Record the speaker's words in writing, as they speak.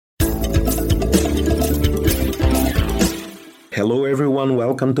Hello, everyone.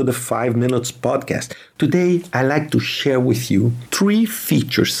 Welcome to the 5 Minutes Podcast. Today, I like to share with you 3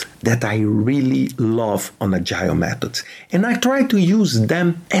 features that I really love on Agile methods. And I try to use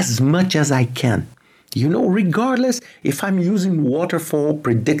them as much as I can. Regardless if I'm using waterfall,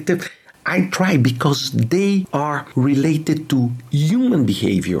 predictive, I try because they are related to human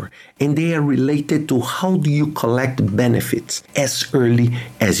behavior and they are related to how do you collect benefits as early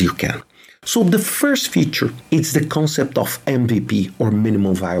as you can. So the first feature is the concept of MVP or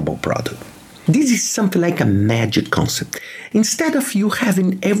minimum viable product. This is something like a magic concept. Instead of you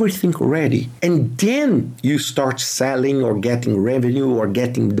having everything ready and then you start selling or getting revenue or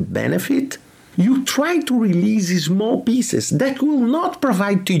getting the benefit, you try to release small pieces that will not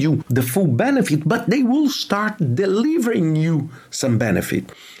provide to you the full benefit, but they will start delivering you some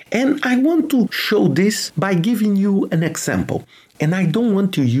benefit. And I want to show this by giving you an example. And I don't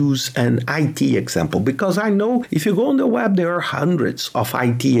want to use an IT example because I know if you go on the web, there are hundreds of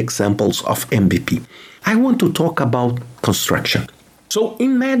IT examples of MVP. I want to talk about construction. So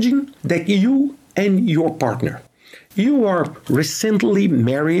imagine that you and your partner, you are recently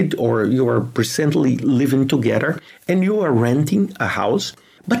married or you are recently living together and you are renting a house,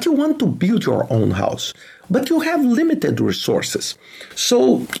 but you want to build your own house. But you have limited resources.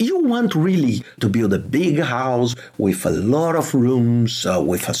 So you want really to build a big house with a lot of rooms,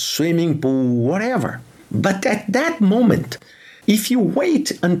 with a swimming pool, whatever. But at that moment, if you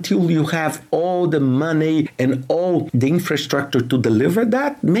wait until you have all the money and all the infrastructure to deliver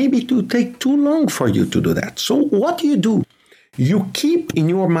that, maybe it will take too long for you to do that. So what do? You keep in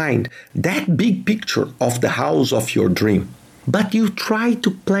your mind that big picture of the house of your dream. But you try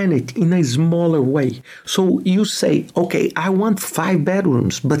to plan it in a smaller way. So you say, okay, I want 5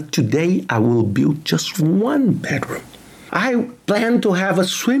 bedrooms, but today I will build just 1 bedroom. I plan to have a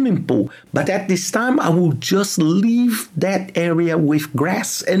swimming pool, but at this time I will just leave that area with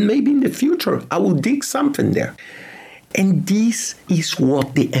grass and maybe in the future I will dig something there. And this is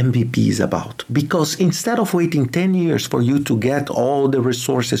what the MVP is about. Because instead of waiting 10 years for you to get all the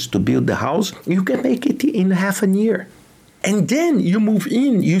resources to build the house, you can make it in half a year. And then you move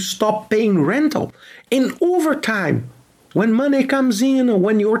in, you stop paying rental. And over time, when money comes in or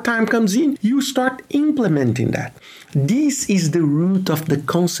when your time comes in, you start implementing that. This is the root of the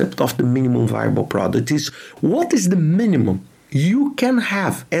concept of the minimum viable product is what is the minimum you can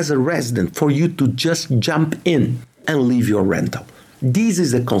have as a resident for you to just jump in and leave your rental. This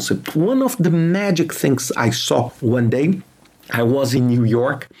is the concept. One of the magic things I saw one day, I was in New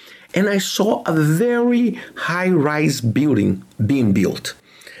York, and I saw a very high-rise building being built.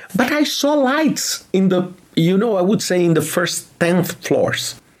 But I saw lights in the, I would say in the first 10th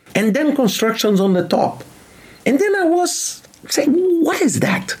floors. And then constructions on the top. And then I was saying, what is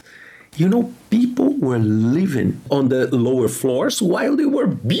that? People were living on the lower floors while they were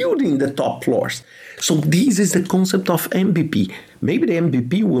building the top floors. So this is the concept of MVP. Maybe the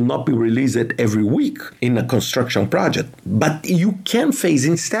MVP will not be released every week in a construction project, but you can phase,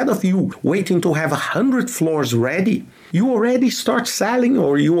 instead of you waiting to have 100 floors ready, you already start selling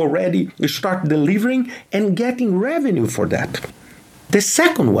or you start delivering and getting revenue for that. The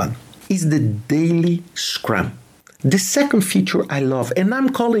second one is the daily scrum. The second feature I love, and I'm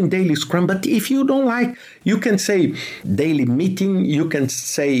calling daily scrum, but if you don't like, you can say daily meeting, you can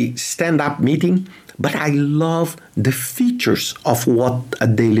say stand-up meeting, but I love the features of what a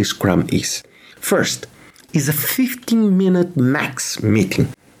daily scrum is. First, is a 15-minute max meeting.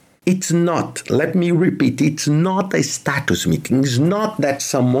 It's not, let me repeat, it's not a status meeting. It's not that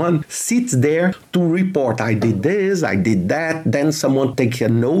someone sits there to report, I did this, I did that, then someone takes a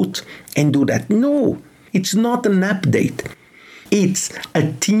note and do that. No. It's not an update. It's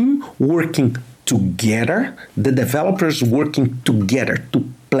a team working together, the developers working together to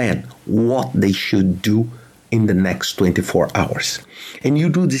plan what they should do in the next 24 hours. And you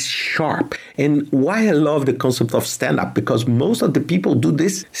do this sharp. And why I love the concept of stand-up, because most of the people do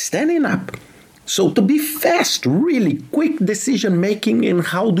this standing up. So to be fast, really quick decision-making and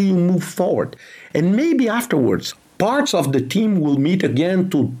how do you move forward. And maybe afterwards, parts of the team will meet again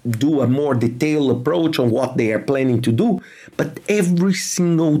to do a more detailed approach on what they are planning to do, but every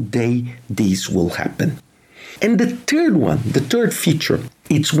single day this will happen. And the third feature,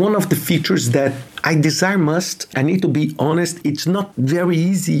 it's one of the features that I desire must. I need to be honest, it's not very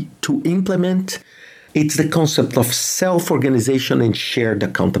easy to implement. It's the concept of self-organization and shared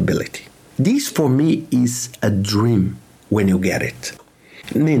accountability. This for me is a dream when you get it.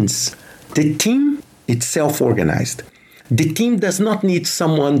 It means the team, it's self-organized. The team does not need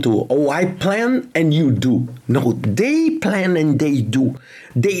someone to, I plan and you do. No, they plan and they do.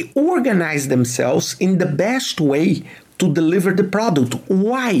 They organize themselves in the best way to deliver the product.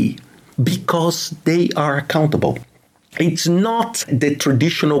 Why? Because they are accountable. It's not the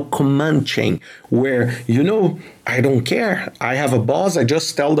traditional command chain where, I don't care. I have a boss. I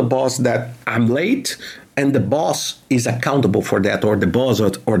just tell the boss that I'm late, and the boss is accountable for that, or the boss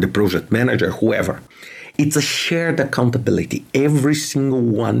or the project manager, whoever. It's a shared accountability. Every single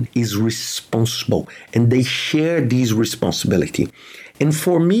one is responsible, and they share this responsibility. And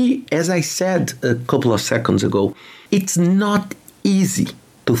for me, as I said a couple of seconds ago, it's not easy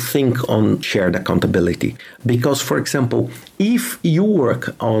to think on shared accountability. Because, for example, if you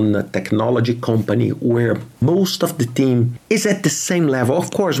work on a technology company where most of the team is at the same level,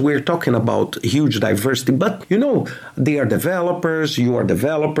 of course, we're talking about huge diversity, but they are developers, you are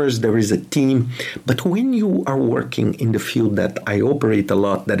developers, there is a team. But when you are working in the field that I operate a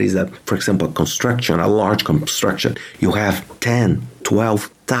lot, that is, for example, construction, a large construction, you have 10,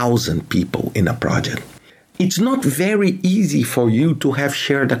 12,000 people in a project. It's not very easy for you to have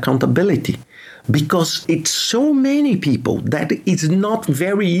shared accountability because it's so many people that it's not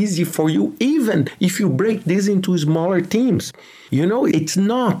very easy for you, even if you break this into smaller teams. It's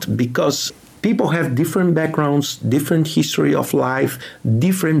not, because people have different backgrounds, different history of life,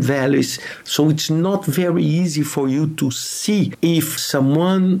 different values. So it's not very easy for you to see if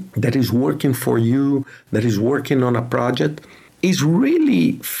someone that is working for you, that is working on a project, is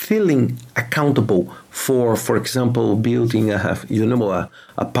really feeling accountable for example, building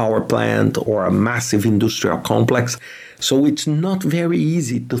a power plant or a massive industrial complex. So it's not very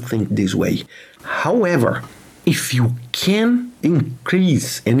easy to think this way. However, if you can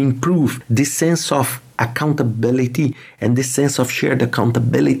increase and improve this sense of accountability and this sense of shared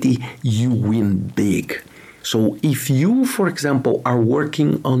accountability, you win big. So if you, for example, are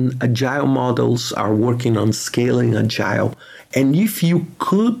working on agile models, are working on scaling agile, and if you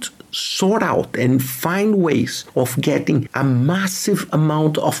could sort out and find ways of getting a massive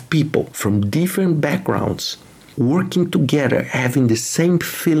amount of people from different backgrounds working together, having the same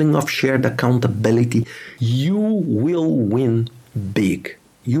feeling of shared accountability, you will win big.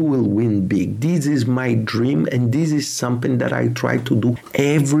 You will win big. This is my dream, and this is something that I try to do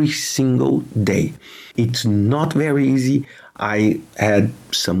every single day. It's not very easy. I had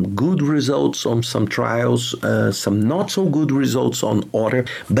some good results on some trials, some not so good results on other,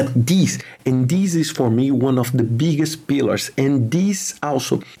 but this is for me one of the biggest pillars. And this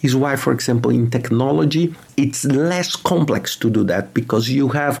also is why, for example, in technology, it's less complex to do that because you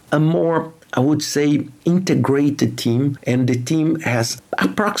have a more, I would say, integrated team, and the team has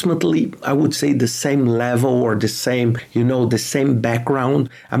approximately, I would say, the same level or the same background.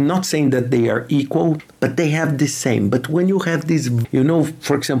 I'm not saying that they are equal, but they have the same. But when you have this,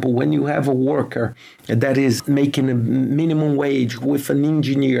 for example, when you have a worker that is making a minimum wage with an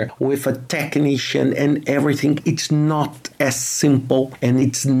engineer, with a technician and everything, it's not as simple and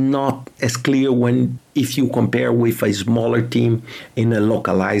it's not as clear if you compare with a smaller team in a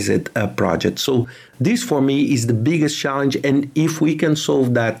localized project. So this for me is the biggest challenge, and if we can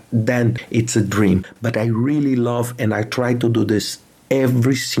solve that, then it's a dream. But I really love, and I try to do this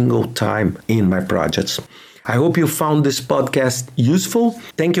every single time in my projects. I hope you found this podcast useful.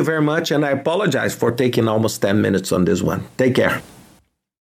 Thank you very much, and I apologize for taking almost 10 minutes on this one. Take care.